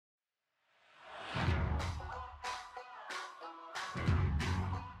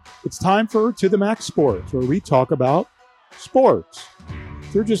It's time for To the Max Sports, where we talk about sports.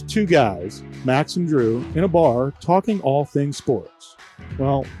 They're just two guys, Max and Drew, in a bar talking all things sports.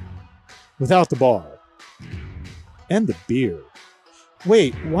 Well, without the bar. And the beer.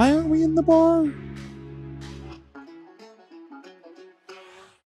 Wait, why aren't we in the bar?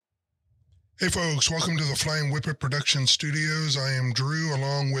 Hey folks, welcome to the Flying Whippet Production Studios. I am Drew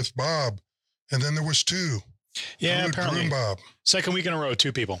along with Bob. And then there was two. Yeah, apparently. Drew and Bob. Second week in a row,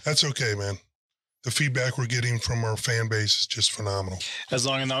 two people. That's okay, man. The feedback we're getting from our fan base is just phenomenal. As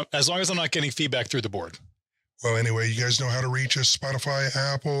long as I'm not getting feedback through the board. Well, anyway, you guys know how to reach us. Spotify,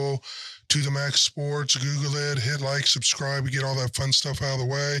 Apple, To the Max Sports, Google it, hit like, subscribe. We get all that fun stuff out of the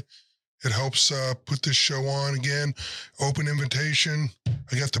way. It helps put this show on. Again, open invitation.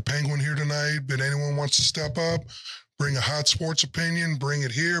 I got the Penguin here tonight, but anyone wants to step up, bring a hot sports opinion, bring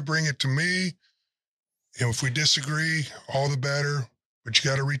it here, bring it to me. And if we disagree, all the better. But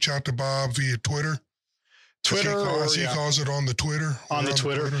you got to reach out to Bob via Twitter. He calls it on the Twitter. On the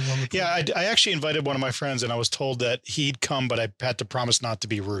Twitter. Yeah, I actually invited one of my friends, and I was told that he'd come, but I had to promise not to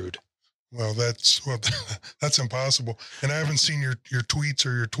be rude. Well, that's impossible. And I haven't seen your tweets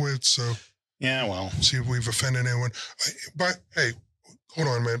or your twits, so yeah, well, see if we've offended anyone. But hey, hold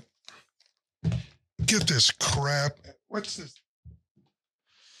on, man. Get this crap. What's this?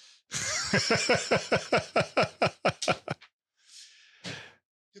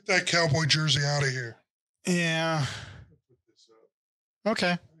 Get that cowboy jersey out of here. Yeah. Put this up.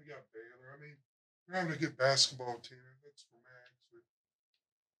 Okay. We got Baylor. I mean, we're having a good basketball team. That's for Max.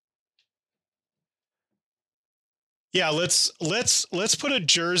 Yeah, let's put a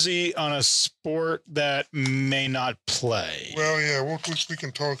jersey on a sport that may not play. Well, yeah, we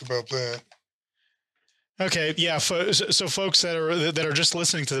can talk about that. Okay, yeah. So folks that are just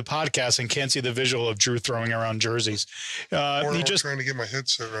listening to the podcast and can't see the visual of Drew throwing around jerseys, He just trying to get my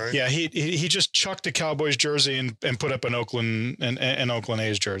headset right. Yeah, he just chucked a Cowboys jersey and put up an Oakland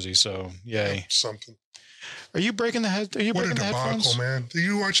A's jersey. So yay, yeah, something. Are you breaking the head? Are you what breaking the headphones? What a debacle, man! Do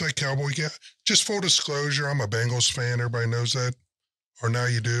you watch that Cowboy game? Just full disclosure, I'm a Bengals fan. Everybody knows that, or now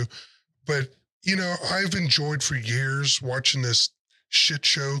you do. But you know, I've enjoyed for years watching this shit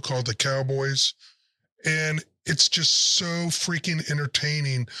show called The Cowboys. And it's just so freaking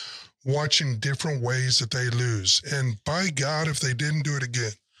entertaining watching different ways that they lose. And by God, if they didn't do it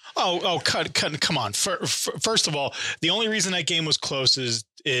again. Come on. First of all, the only reason that game was close is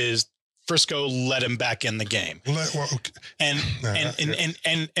Frisco let him back in the game. And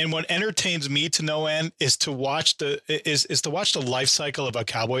what entertains me to no end is to watch the life cycle of a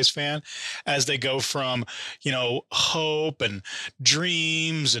Cowboys fan as they go from, hope and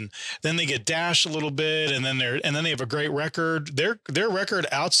dreams, and then they get dashed a little bit, and then they have a great record. Their record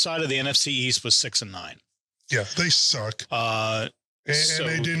outside of the NFC East was 6-9. Yeah, they suck. And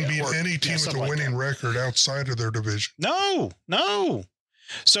they didn't beat any team with a winning record outside of their division. No.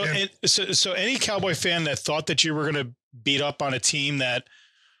 So any Cowboy fan that thought that you were going to beat up on a team that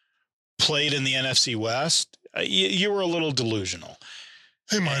played in the NFC West, you were a little delusional.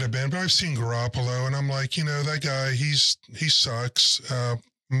 He might have been, but I've seen Garoppolo, and I'm like, that guy, he sucks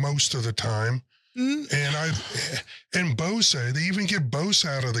most of the time. Mm. And Bosa, they even get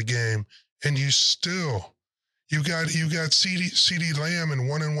Bosa out of the game, and you got CeeDee Lamb in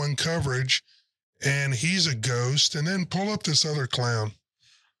 1-on-1 coverage, and he's a ghost. And then pull up this other clown.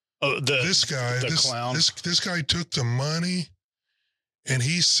 Oh, this clown. This guy took the money, and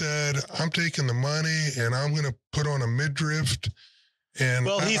he said, "I'm taking the money, and I'm going to put on a midriff." And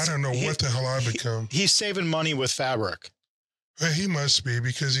I don't know what the hell I become. He's saving money with fabric. He must be,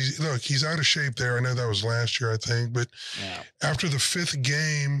 because he's out of shape there. I know that was last year, I think, but after the 5th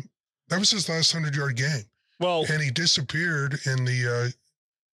game, that was his last 100-yard game. Well, and he disappeared in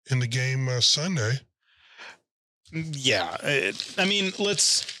the game Sunday. Yeah,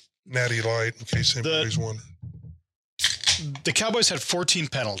 let's. Natty Light, in case anybody's wondering. The Cowboys had 14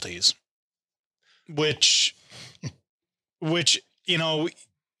 penalties, which that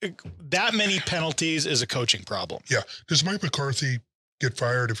many penalties is a coaching problem. Yeah. Does Mike McCarthy get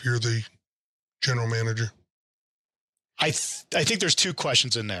fired if you're the general manager? I think there's two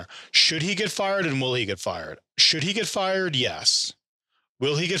questions in there. Should he get fired, and will he get fired? Should he get fired? Yes.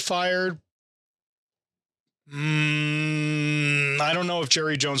 Will he get fired? I don't know if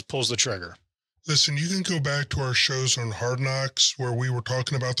Jerry Jones pulls the trigger. Listen, you can go back to our shows on Hard Knocks where we were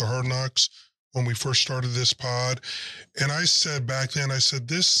talking about the Hard Knocks when we first started this pod. And I said back then,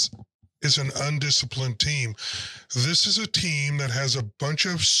 this is an undisciplined team. This is a team that has a bunch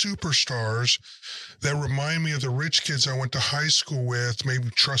of superstars that remind me of the rich kids I went to high school with, maybe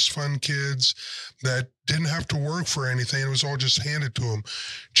trust fund kids that didn't have to work for anything. It was all just handed to them.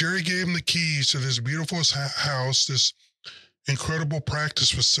 Jerry gave them the keys to this beautiful house, this incredible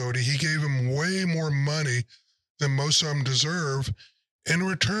practice facility. He gave them way more money than most of them deserve. In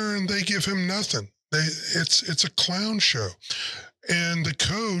return, they give him nothing. It's a clown show. And the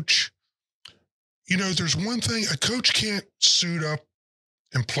coach, you know, there's one thing, a coach can't suit up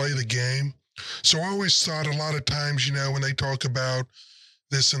and play the game. So I always thought a lot of times, you know, when they talk about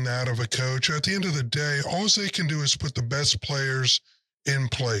this and that of a coach, at the end of the day, all they can do is put the best players in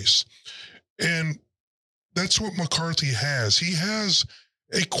place. And that's what McCarthy has. He has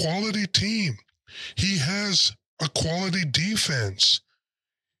a quality team. He has a quality defense.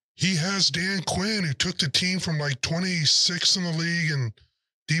 He has Dan Quinn, who took the team from like 26th in the league in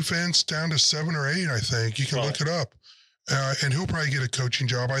defense down to 7 or 8, I think. You can look it up. And he'll probably get a coaching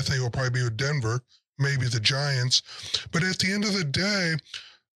job. I think he'll probably be with Denver, maybe the Giants. But at the end of the day,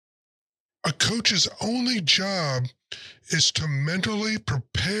 a coach's only job is to mentally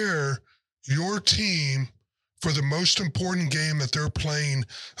prepare your team for the most important game that they're playing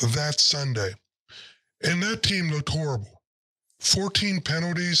that Sunday. And that team looked horrible. 14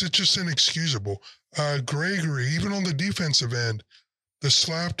 penalties, it's just inexcusable. Gregory, even on the defensive end, the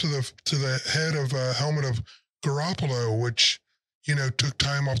slap to the head of helmet of Garoppolo, which, you know, took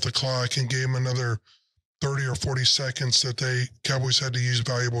time off the clock and gave him another 30 or 40 seconds that Cowboys had to use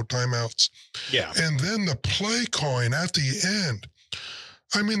valuable timeouts. Yeah. And then the play calling at the end.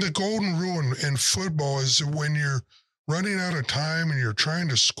 I mean, the golden rule in football is when you're running out of time and you're trying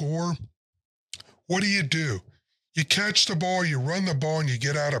to score, what do? You catch the ball, you run the ball, and you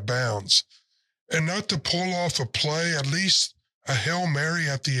get out of bounds. And not to pull off a play, at least a Hail Mary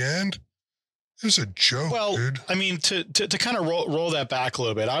at the end, it was a joke, dude. I mean, to kind of roll that back a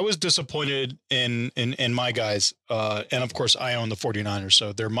little bit, I was disappointed in my guys. And, of course, I own the 49ers,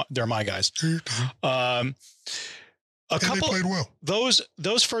 so they're my guys. A couple, they played well.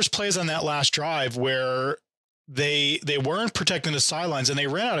 Those first plays on that last drive where they weren't protecting the sidelines and they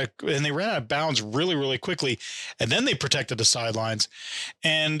ran out of bounds really, really quickly, and then they protected the sidelines.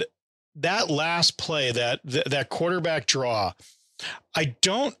 And that last play, that quarterback draw, I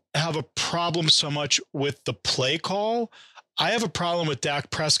don't have a problem so much with the play call. I have a problem with Dak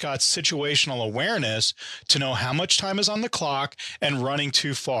Prescott's situational awareness to know how much time is on the clock and running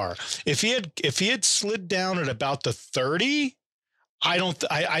too far. If he had slid down at about the 30,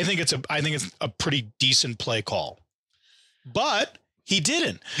 I think it's a pretty decent play call. But he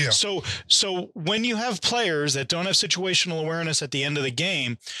didn't. Yeah. So when you have players that don't have situational awareness at the end of the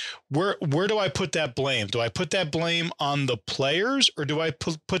game, where do I put that blame? Do I put that blame on the players, or do I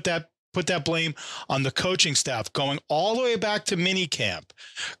put that blame on the coaching staff, going all the way back to minicamp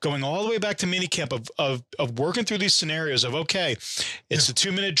of working through these scenarios of, okay, it's a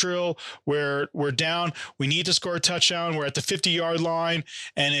 2-minute drill where we're down, we need to score a touchdown, we're at the 50-yard line,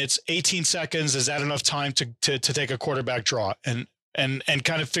 and it's 18 seconds. Is that enough time to take a quarterback draw and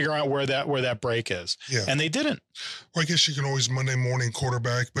kind of figure out where that break is? Yeah. And they didn't. Well, I guess you can always Monday morning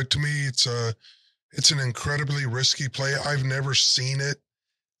quarterback, but to me, it's an incredibly risky play. I've never seen it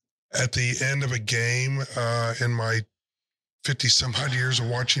at the end of a game in my 50 some odd years of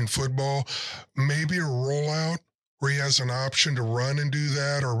watching football. Maybe a rollout where he has an option to run and do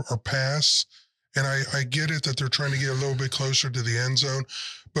that or pass. And I get it that they're trying to get a little bit closer to the end zone,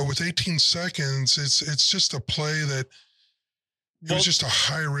 but with 18 seconds, it's just a play that it was just a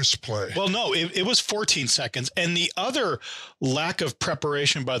high risk play. Well, no, it was 14 seconds. And the other lack of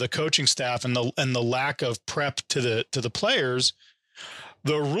preparation by the coaching staff and the lack of prep to the players,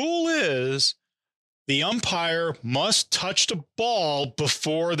 the rule is the umpire must touch the ball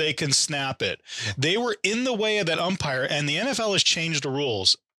before they can snap it. They were in the way of that umpire, and the NFL has changed the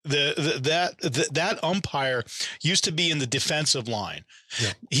rules. That umpire used to be in the defensive line.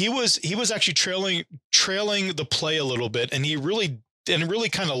 Yeah. He was actually trailing the play a little bit, and he really kind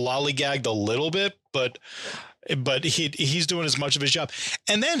of lollygagged a little bit, but he's doing as much of his job.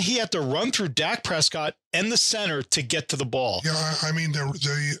 And then he had to run through Dak Prescott and the center to get to the ball. Yeah, I mean,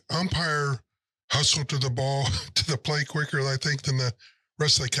 the umpire hustled to the ball, to the play quicker, I think, than the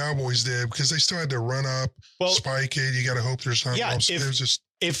rest of the Cowboys did, because they still had to run up, spike it. You got to hope there's not. Yeah, it was just.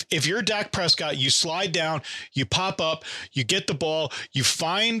 If you're Dak Prescott, you slide down, you pop up, you get the ball, you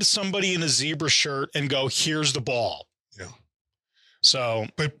find somebody in a zebra shirt and go, here's the ball. Yeah. So,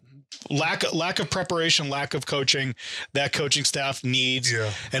 but lack of preparation, lack of coaching, that coaching staff needs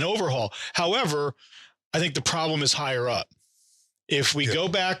an overhaul. However, I think the problem is higher up. If we go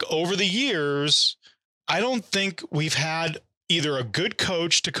back over the years, I don't think we've had either a good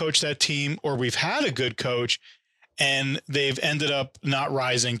coach to coach that team, or we've had a good coach and they've ended up not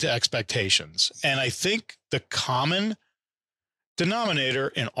rising to expectations. And I think the common denominator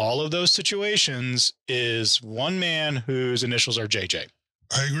in all of those situations is one man whose initials are JJ.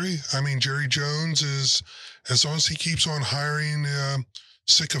 I agree. I mean, Jerry Jones is, as long as he keeps on hiring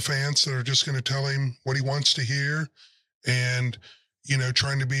sycophants that are just going to tell him what he wants to hear, and, you know,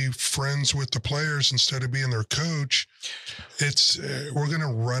 trying to be friends with the players instead of being their coach, it's we're going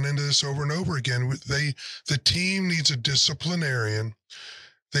to run into this over and over again. The team needs a disciplinarian.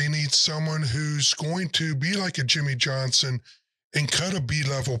 They need someone who's going to be like a Jimmy Johnson and cut a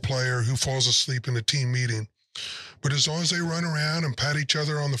B-level player who falls asleep in a team meeting. But as long as they run around and pat each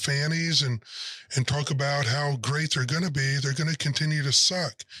other on the fannies and talk about how great they're going to be, they're going to continue to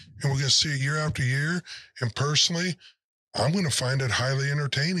suck. And we're going to see it year after year. And personally, I'm going to find it highly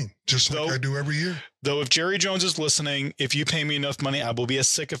entertaining, just like I do every year. Though if Jerry Jones is listening, if you pay me enough money, I will be a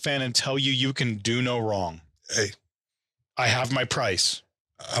sycophant and tell you can do no wrong. Hey. I have my price.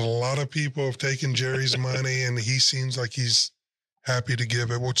 A lot of people have taken Jerry's money, and he seems like he's happy to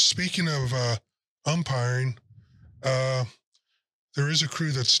give it. Well, speaking of umpiring, there is a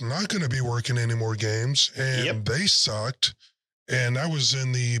crew that's not going to be working any more games, and they sucked. And I was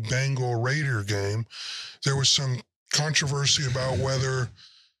in the Bengal Raider game. There was some controversy about whether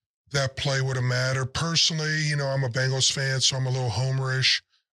that play would have mattered. Personally, you know, I'm a Bengals fan, so I'm a little homerish.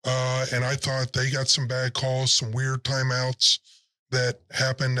 And I thought they got some bad calls, some weird timeouts that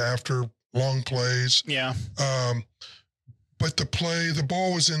happened after long plays. Yeah. But the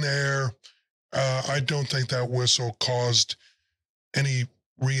ball was in the air. I don't think that whistle caused any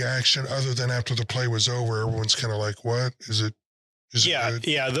reaction other than after the play was over. Everyone's kind of like, what? Is it good?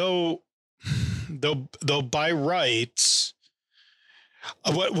 Yeah. Though by rights,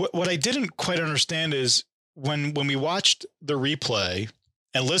 what I didn't quite understand is when we watched the replay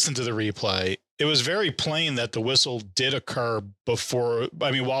and listened to the replay, it was very plain that the whistle did occur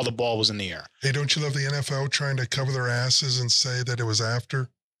while the ball was in the air. Hey, don't you love the NFL trying to cover their asses and say that it was after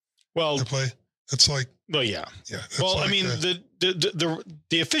the play? It's like, well, yeah. Well, like, I mean,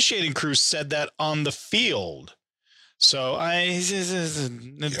 the officiating crew said that on the field. So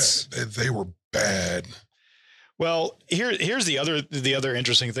they were bad. Well, here's the other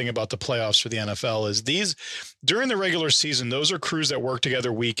interesting thing about the playoffs for the NFL is during the regular season, those are crews that work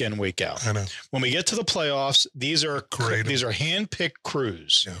together week in, week out. I know. When we get to the playoffs, these are hand-picked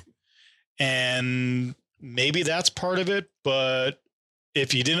crews. Yeah. And maybe that's part of it, but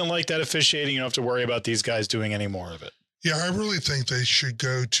if you didn't like that officiating, you don't have to worry about these guys doing any more of it. Yeah, I really think they should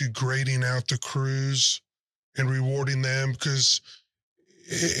go to grading out the crews and rewarding them, because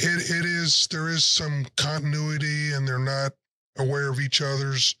there is some continuity and they're not aware of each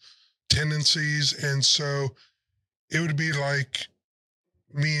other's tendencies. And so it would be like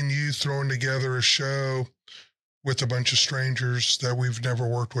me and you throwing together a show with a bunch of strangers that we've never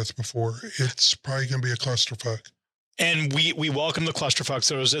worked with before. It's probably going to be a clusterfuck. And we welcome the clusterfuck.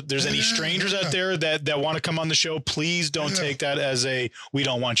 So if there's any strangers out there that want to come on the show, please don't take that as we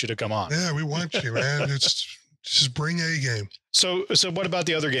don't want you to come on. Yeah, we want you, man. Just bring A game. So what about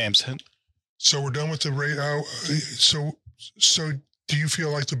the other games? So we're done with the rate. So do you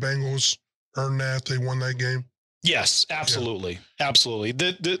feel like the Bengals earned that? They won that game? Yes, absolutely. Yeah. Absolutely.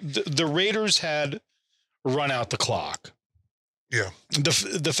 The Raiders had run out the clock. Yeah.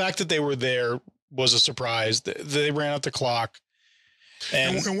 The fact that they were there was a surprise. They ran out the clock.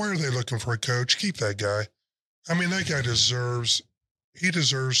 And why are they looking for a coach? Keep that guy. I mean, that guy deserves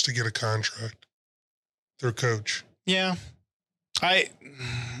to get a contract. Their coach. Yeah. I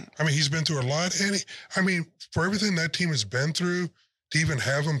mean, he's been through a lot. And for everything that team has been through, to even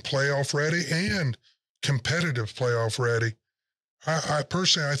have him playoff ready and competitive playoff ready, I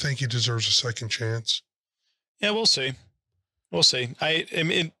personally, I think he deserves a second chance. Yeah, we'll see. We'll see. I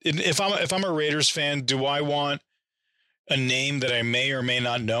mean, if I'm a Raiders fan, do I want a name that I may or may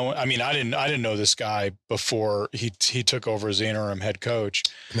not know? I mean, I didn't know this guy before he took over as the interim head coach.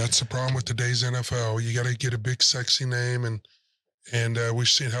 And that's the problem with today's NFL. You got to get a big, sexy name, and we've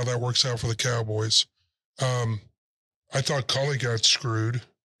seen how that works out for the Cowboys. I thought Culley got screwed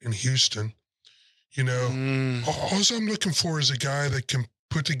in Houston. You know, all I'm looking for is a guy that can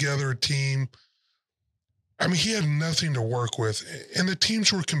put together a team. I mean, he had nothing to work with, and the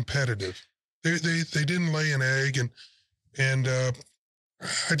teams were competitive. They didn't lay an egg, and I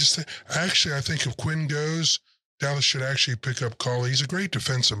think if Quinn goes, Dallas should actually pick up Culley. He's a great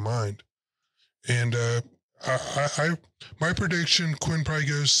defensive mind, and my prediction, Quinn probably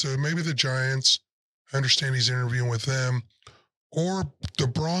goes to maybe the Giants. I understand he's interviewing with them, or the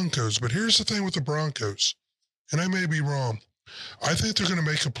Broncos. But here's the thing with the Broncos, and I may be wrong. I think they're going to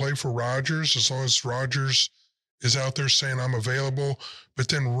make a play for Rodgers as long as Rodgers is out there saying I'm available. But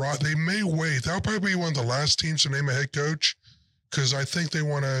then they may wait. That'll probably be one of the last teams to name a head coach because I think they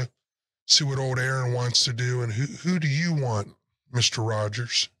want to see what old Aaron wants to do. And who do you want, Mr.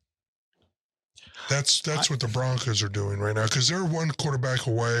 Rodgers? That's what the Broncos are doing right now because they're one quarterback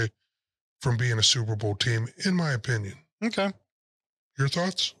away from being a Super Bowl team, in my opinion. Okay. Your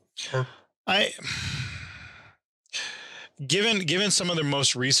thoughts? Given some of their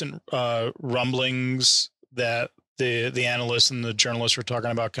most recent rumblings that the analysts and the journalists were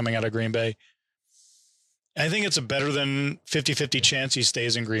talking about coming out of Green Bay, I think it's a better than 50-50 chance he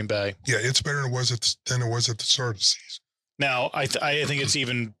stays in Green Bay. Yeah, it's better than it was at the start of the season. Now, I think it's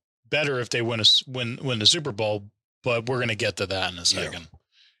even better if they win the Super Bowl, but we're going to get to that in a second.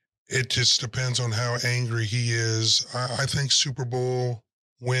 Yeah. It just depends on how angry he is. I think Super Bowl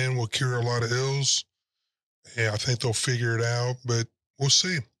win will cure a lot of ills. Yeah, I think they'll figure it out, but we'll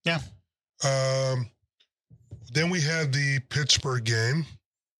see. Yeah. Then we had the Pittsburgh game.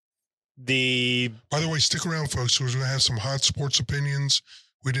 By the way, stick around, folks. We're going to have some hot sports opinions.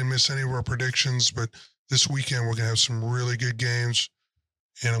 We didn't miss any of our predictions, but this weekend we're going to have some really good games,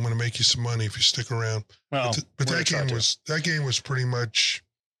 and I'm going to make you some money if you stick around. Well, but that game was pretty much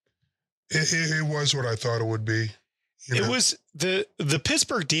it was what I thought it would be. It was the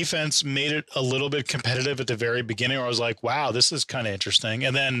Pittsburgh defense made it a little bit competitive at the very beginning. Where I was like, wow, this is kind of interesting.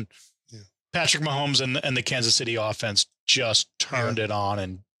 And then Patrick Mahomes and the Kansas City offense just turned it on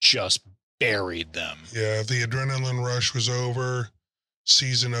and just buried them. Yeah, the adrenaline rush was over,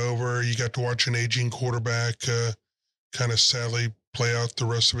 season over. You got to watch an aging quarterback kind of sadly play out the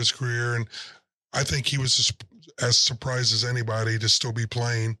rest of his career. And I think he was as surprised as anybody to still be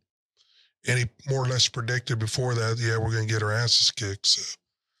playing. And he more or less predicted before that, we're going to get our asses kicked. So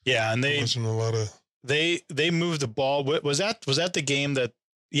yeah, and there wasn't a lot of they moved the ball. Was that the game that?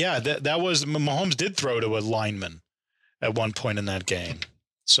 Yeah, that was Mahomes did throw to a lineman at one point in that game.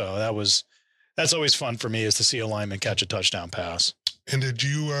 So that's always fun for me is to see a lineman catch a touchdown pass. And did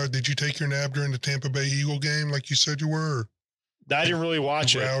you take your nap during the Tampa Bay Eagle game like you said you were? I didn't really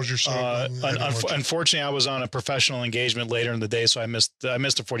watch it. Unfortunately, I was on a professional engagement later in the day, so I missed the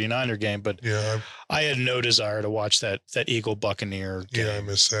 49er game. But I had no desire to watch that Eagle Buccaneer game. Yeah, I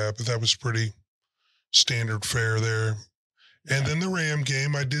missed that, but that was pretty standard fare there. And then the Ram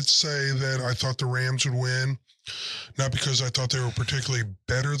game, I did say that I thought the Rams would win, not because I thought they were particularly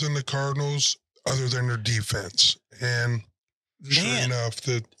better than the Cardinals, other than their defense. And sure enough,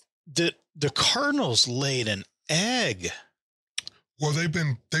 the Cardinals laid an egg. Well, they've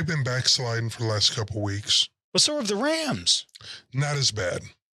been backsliding for the last couple of weeks. But so have the Rams. Not as bad.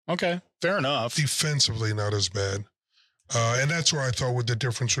 Okay, fair enough. Defensively, not as bad. And that's where I thought what the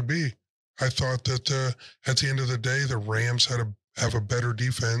difference would be. I thought that at the end of the day, the Rams have a better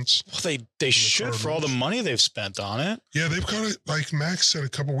defense. Well, they should for all the money they've spent on it. Yeah, they've got it. Like Max said a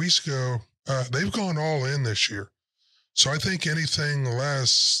couple of weeks ago, they've gone all in this year. So I think anything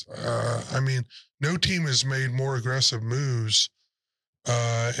less, no team has made more aggressive moves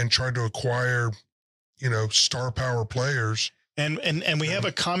and tried to acquire, star power players. And we have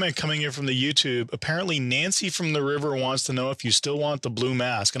a comment coming in from the YouTube. Apparently, Nancy from the River wants to know if you still want the blue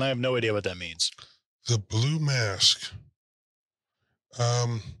mask, and I have no idea what that means. The blue mask.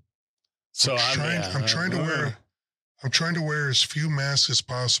 So I'm trying to wear as few masks as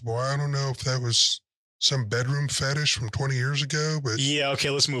possible. I don't know if that was some bedroom fetish from 20 years ago, but yeah, okay,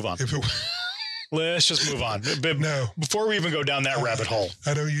 let's move on. Let's just move on. But no, before we even go down that rabbit hole,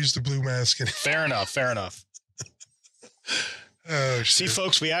 I don't use the blue mask anymore. Fair enough. Oh, see,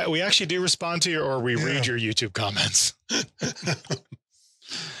 folks, we actually do respond to read your YouTube comments.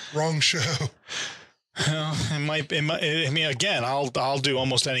 Wrong show. Well, it might. I mean, again, I'll do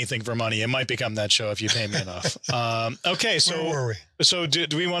almost anything for money. It might become that show if you pay me enough. Okay, so where were we? So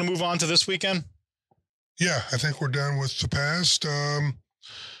do we want to move on to this weekend? Yeah, I think we're done with the past.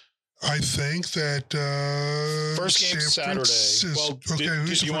 I think that first game Saturday. Well, do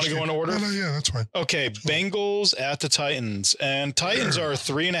you want to go in order? No, yeah, that's fine. Okay, Bengals at the Titans, and Titans are a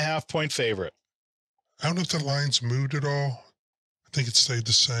 3.5-point favorite. I don't know if the line's moved at all. I think it stayed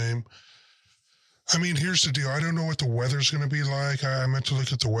the same. I mean, here's the deal. I don't know what the weather's going to be like. I meant to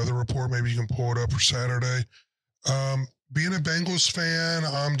look at the weather report. Maybe you can pull it up for Saturday. Being a Bengals fan,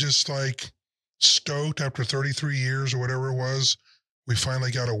 I'm just like stoked after 33 years or whatever it was. We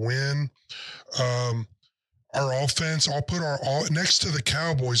finally got a win. Our offense, I'll put next to the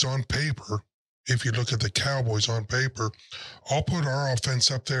Cowboys on paper. If you look at the Cowboys on paper, I'll put our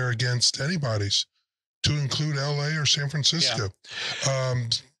offense up there against anybody's. to include LA or San Francisco. Yeah.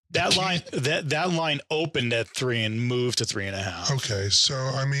 That line opened at 3 and moved to 3.5. Okay. So,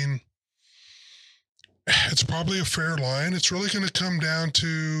 I mean, it's probably a fair line. It's really going to come down to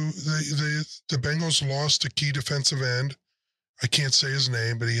the Bengals lost a key defensive end. I can't say his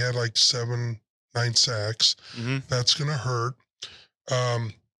name, but he had like 7-9 sacks. Mm-hmm. That's going to hurt.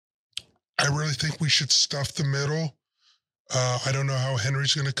 I really think we should stuff the middle. I don't know how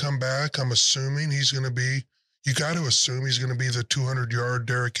Henry's going to come back. I'm assuming he's going to be, you got to assume he's going to be the 200-yard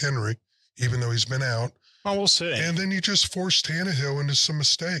Derrick Henry, even though he's been out. Oh, we'll see. And then you just force Tannehill into some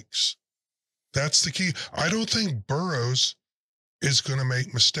mistakes. That's the key. I don't think Burrows is going to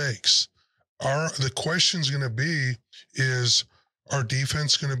make mistakes. The question's going to be, is our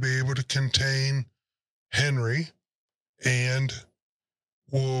defense going to be able to contain Henry? And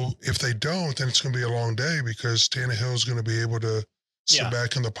well, if they don't, then it's going to be a long day because Tannehill is going to be able to sit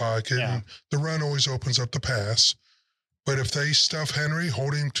back in the pocket. Yeah. And the run always opens up the pass. But if they stuff Henry,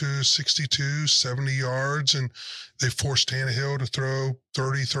 hold him to 62, 70 yards, and they force Tannehill to throw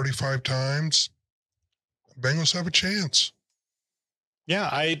 30, 35 times, Bengals have a chance.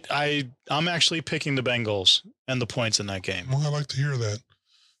 Yeah, I'm actually picking the Bengals and the points in that game. Well, I like to hear that.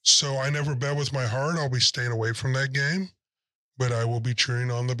 So I never bet with my heart. I'll be staying away from that game, but I will be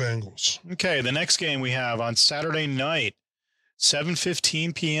cheering on the Bengals. Okay, the next game we have on Saturday night,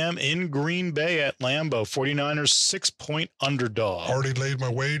 7:15 p.m. in Green Bay at Lambeau. 49ers 6-point underdog. Already laid my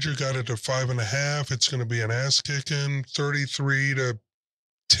wager, got it to 5.5. It's going to be an ass kicking, 33-10,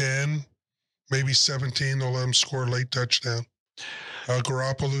 maybe 17. They'll let him score a late touchdown.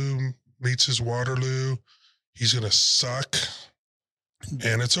 Garoppolo meets his Waterloo. He's going to suck,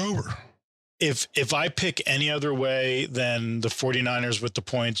 and it's over. If I pick any other way than the 49ers with the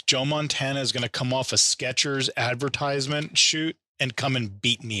points, Joe Montana is going to come off a Skechers advertisement shoot and come and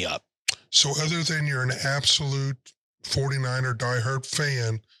beat me up. So other than you're an absolute 49er diehard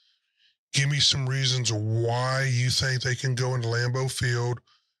fan, give me some reasons why you think they can go into Lambeau Field.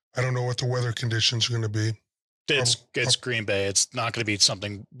 I don't know what the weather conditions are going to be. It's Green Bay. It's not going to be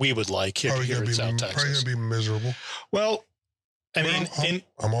something we would like here in South Texas. Probably going to be miserable. Well, I mean,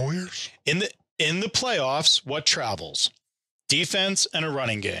 I'm all ears. In the playoffs, what travels? Defense and a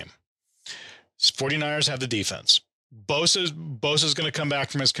running game. 49ers have the defense. Bosa's going to come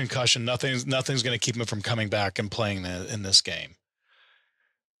back from his concussion. Nothing's going to keep him from coming back and playing in this game.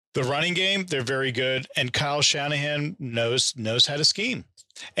 The running game, they're very good, and Kyle Shanahan knows how to scheme.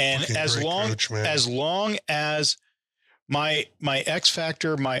 And as long as my X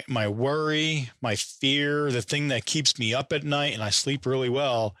factor, my worry, my fear, the thing that keeps me up at night and I sleep really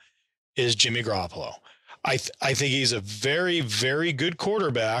well is Jimmy Garoppolo. I think he's a very, very good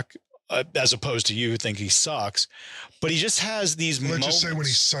quarterback, as opposed to you who think he sucks. But he just has these moments. Let's just say when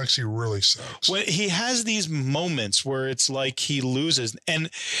he sucks, he really sucks. When he has these moments where it's like he loses. And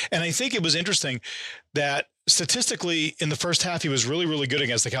I think it was interesting that statistically in the first half, he was really, really good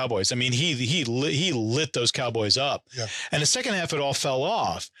against the Cowboys. I mean, he lit those Cowboys up. Yeah. And the second half, it all fell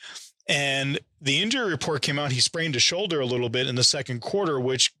off. And the injury report came out. He sprained his shoulder a little bit in the second quarter,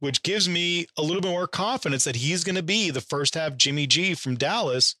 which gives me a little bit more confidence that he's going to be the first half Jimmy G from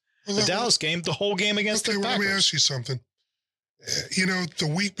Dallas. The Dallas game, the whole game against the Packers. Let me ask you something. You know, the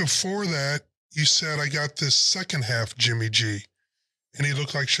week before that, you said I got this second half Jimmy G, and he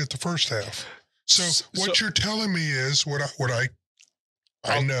looked like shit the first half. So what you're telling me is what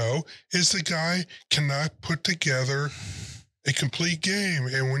I know is the guy cannot put together a complete game.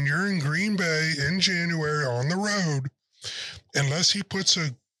 And when you're in Green Bay in January on the road, unless he puts a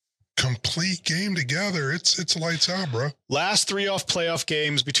complete game together, it's lights out, bro. Last 3 off playoff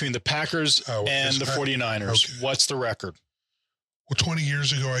games between the Packers and the 49ers. Okay. What's the record? Well, 20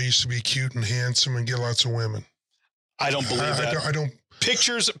 years ago, I used to be cute and handsome and get lots of women. I don't believe that. I don't.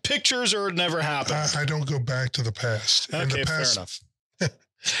 Pictures or it never happened. I don't go back to the past. Okay, fair enough.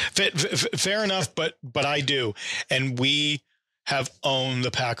 Fair enough, but I do. And we have owned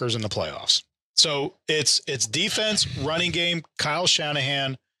the Packers in the playoffs. So it's defense, running game, Kyle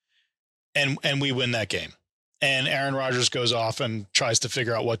Shanahan, and we win that game. And Aaron Rodgers goes off and tries to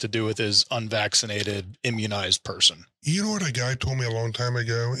figure out what to do with his unvaccinated, immunized person. You know what a guy told me a long time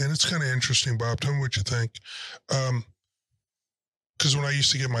ago, and it's kind of interesting, Bob. Tell me what you think. Because when I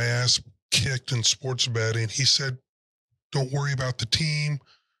used to get my ass kicked in sports betting, he said, don't worry about the team.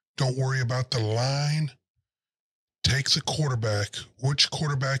 Don't worry about the line. Take the quarterback. Which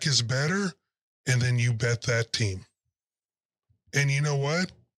quarterback is better? And then you bet that team. And you know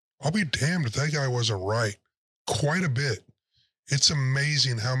what? I'll be damned if that guy wasn't right. Quite a bit. It's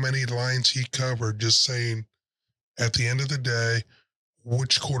amazing how many lines he covered just saying, at the end of the day,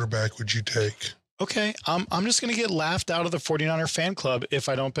 which quarterback would you take? okay, I'm just going to get laughed out of the 49er fan club if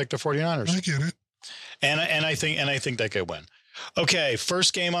I don't pick the 49ers. I get it. And I think they could win. Okay,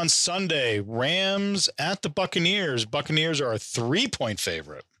 first game on Sunday, Rams at the Buccaneers. Buccaneers are a 3-point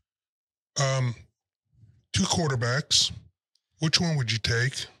favorite. 2 quarterbacks. Which one would you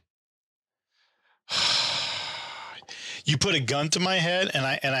take? You put a gun to my head, and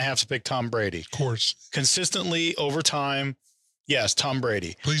I have to pick Tom Brady. Of course. Consistently over time, yes, Tom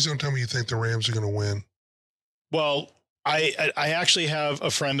Brady. Please don't tell me you think the Rams are going to win. Well, I actually have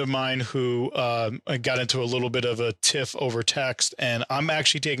a friend of mine who got into a little bit of a tiff over text, and I'm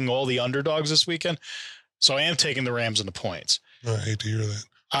actually taking all the underdogs this weekend. So I am taking the Rams in the points. I hate to hear that.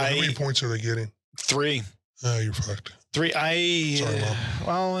 How many points are they getting? 3. Oh, you're fucked. 3. Sorry, Mom.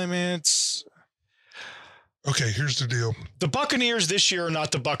 Well, I mean, it's... Okay, here's the deal. The Buccaneers this year are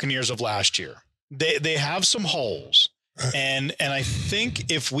not the Buccaneers of last year. They have some holes. And I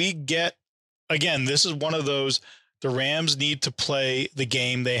think if we get, again, this is one of those, the Rams need to play the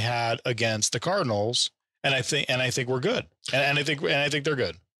game they had against the Cardinals. And I think we're good. And I think they're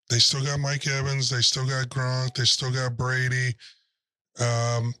good. They still got Mike Evans. They still got Gronk. They still got Brady.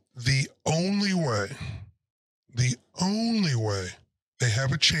 The only way they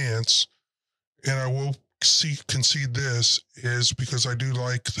have a chance, and I will concede this, is because I do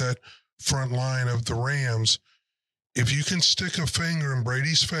like that front line of the Rams. If you can stick a finger in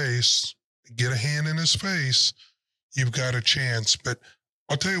Brady's face, get a hand in his face, you've got a chance. But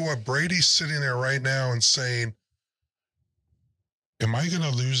I'll tell you what, Brady's sitting there right now and saying, am I going to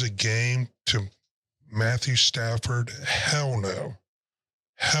lose a game to Matthew Stafford? Hell no.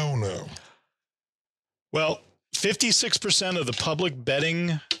 Hell no. Well, 56% of the public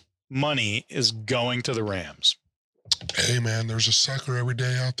betting money is going to the Rams. Hey, man, there's a sucker every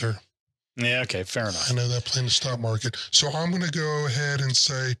day out there. Yeah, okay, fair enough. I know that playing the stock market. So I'm going to go ahead and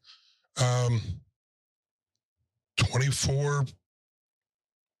say 24.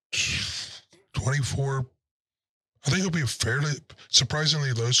 I think it'll be a fairly,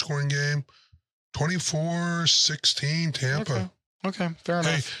 surprisingly low-scoring game. 24-16 Tampa. Okay, fair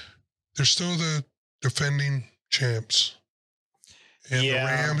enough. Hey, they're still the defending champs. And the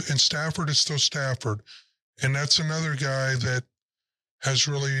Rams, and Stafford is still Stafford. And that's another guy that has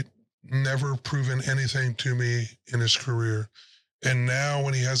really never proven anything to me in his career. And now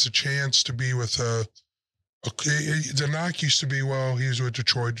when he has a chance to be with the knock used to be, well, he was with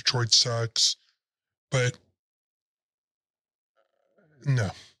Detroit. Detroit sucks. But no.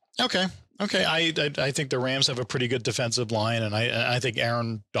 Okay. I think the Rams have a pretty good defensive line, and I think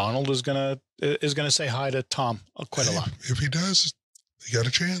Aaron Donald is gonna say hi to Tom quite a lot. If he does, they got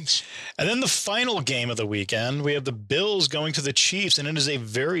a chance. And then the final game of the weekend, we have the Bills going to the Chiefs, and it is a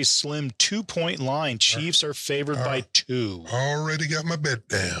very slim 2-point line. Chiefs are favored by 2. Already got my bet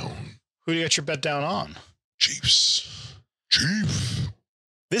down. Who do you got your bet down on? Chiefs.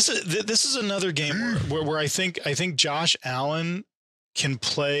 This is another game where I think Josh Allen can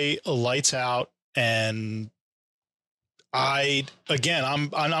play lights out, and I'm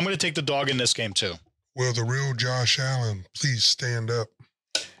going to take the dog in this game too. Well, the real Josh Allen, please stand up.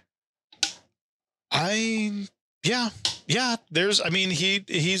 Yeah.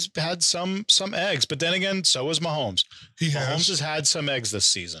 He's had some eggs, but then again, so has Mahomes. Mahomes has had some eggs this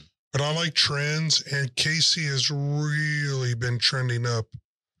season. But I like trends, and Casey has really been trending up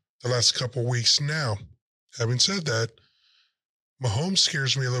the last couple of weeks now. Having said that, Mahomes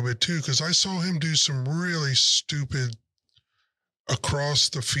scares me a little bit too, because I saw him do some really stupid across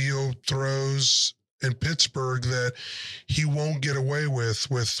the field throws in Pittsburgh that he won't get away with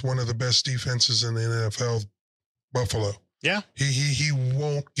one of the best defenses in the NFL, Buffalo. Yeah. He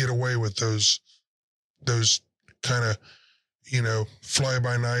won't get away with those kind of, fly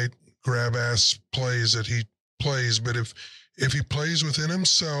by night grab ass plays that he plays. But if he plays within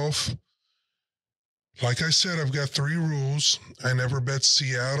himself, like I said, I've got 3 rules. I never bet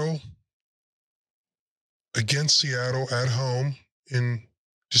against Seattle at home in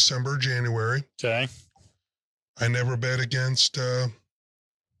December, January. Okay. I never bet against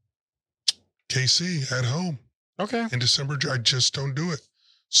KC at home. Okay. In December, I just don't do it.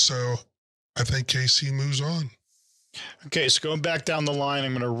 So I think KC moves on. Okay, so going back down the line,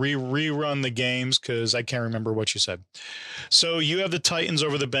 I'm going to rerun the games because I can't remember what you said. So you have the Titans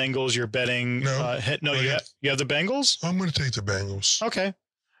over the Bengals. You're betting. No. You have the Bengals? I'm going to take the Bengals. Okay.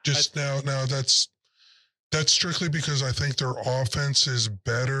 Now that's strictly because I think their offense is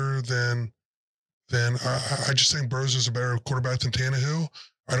better than I just think Burrows is a better quarterback than Tannehill.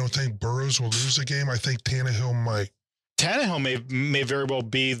 I don't think Burrows will lose the game. I think Tannehill might. Tannehill may very well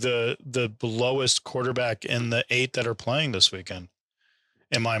be the lowest quarterback in the 8 that are playing this weekend.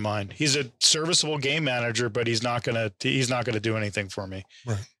 in my mind. He's a serviceable game manager, but he's not gonna do anything for me.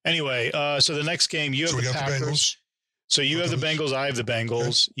 Right. Anyway, so the next game you have the Packers. The Bengals. So you have the Bengals. I have the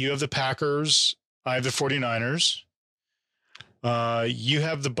Bengals. Okay. You have the Packers. I have the 49ers. You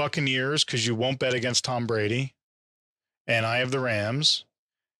have the Buccaneers because you won't bet against Tom Brady, and I have the Rams.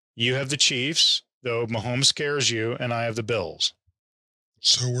 You have the Chiefs, though Mahomes scares you, and I have the Bills.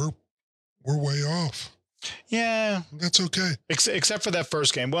 So we're way off. Yeah, that's okay. Except for that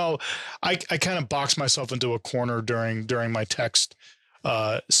first game. Well, I kind of boxed myself into a corner during my text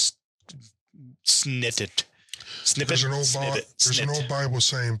snippet. There's an old Bible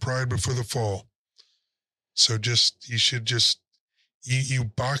saying, "Pride before the fall." So you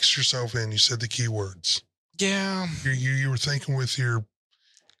boxed yourself in. You said the key words. Yeah. You were thinking with your.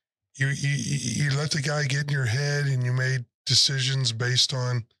 You let the guy get in your head, and you made decisions based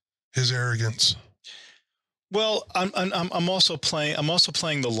on his arrogance. Well, I'm also playing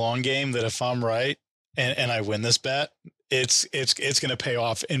the long game that if I'm right and I win this bet, it's going to pay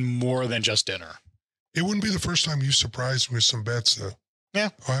off in more than just dinner. It wouldn't be the first time you surprised me with some bets, though. Yeah,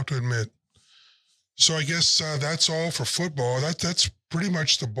 I'll have to admit. So I guess that's all for football. That's pretty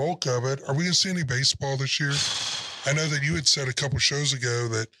much the bulk of it. Are we going to see any baseball this year? I know that you had said a couple shows ago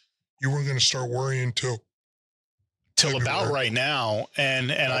that you weren't going to start worrying till about right now,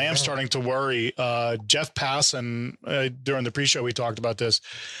 and I am starting to worry. Jeff Passan, during the pre-show we talked about this.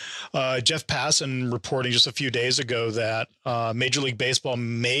 Jeff Passan reporting just a few days ago that Major League Baseball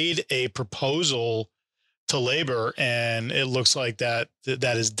made a proposal to labor, and it looks like that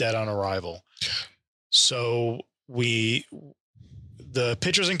is dead on arrival. So the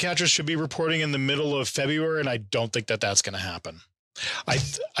pitchers and catchers should be reporting in the middle of February, and I don't think that's going to happen. I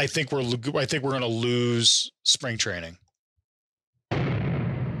think we're going to lose spring training.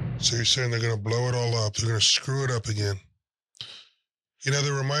 So you're saying they're going to blow it all up? They're going to screw it up again? You know, they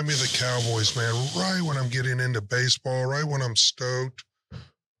remind me of the Cowboys, man. Right when I'm getting into baseball, right when I'm stoked,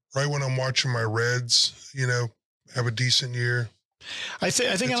 right when I'm watching my Reds, have a decent year. I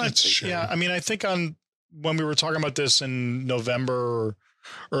think when we were talking about this in November or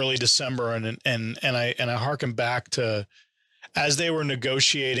early December, and I harken back to as they were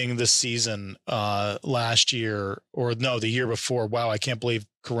negotiating the season last year, or no, the year before. Wow, I can't believe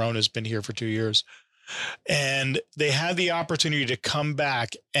Corona's been here for 2 years. And they had the opportunity to come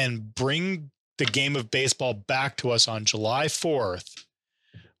back and bring the game of baseball back to us on July 4th,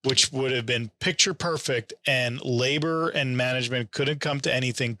 which would have been picture perfect. And labor and management couldn't come to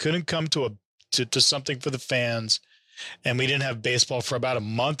anything, couldn't come to something for the fans. And we didn't have baseball for about a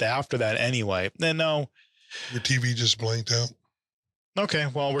month after that anyway. Then no. Your TV just blanked out. Okay.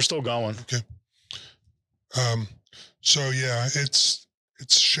 Well, we're still going. Okay. So yeah, it's a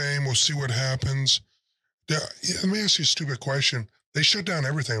shame. We'll see what happens. Let me ask you a stupid question. They shut down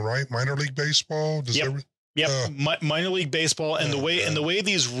everything, right? Minor league baseball. Minor league baseball, and the way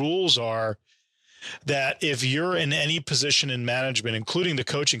these rules are, that if you're in any position in management, including the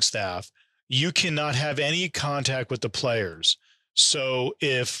coaching staff, you cannot have any contact with the players. So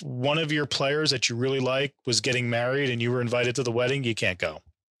if one of your players that you really like was getting married and you were invited to the wedding, you can't go.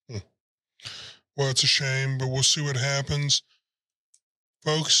 Well, it's a shame, but we'll see what happens.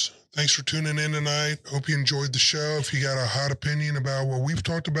 Folks, thanks for tuning in tonight. Hope you enjoyed the show. If you got a hot opinion about what we've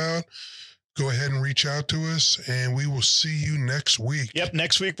talked about, go ahead and reach out to us, and we will see you next week. Yep,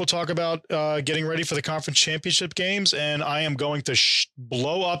 next week we'll talk about getting ready for the conference championship games, and I am going to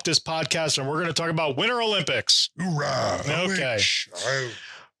blow up this podcast, and we're going to talk about Winter Olympics. Hoorah! Okay.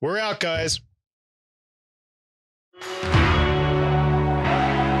 We're out, guys.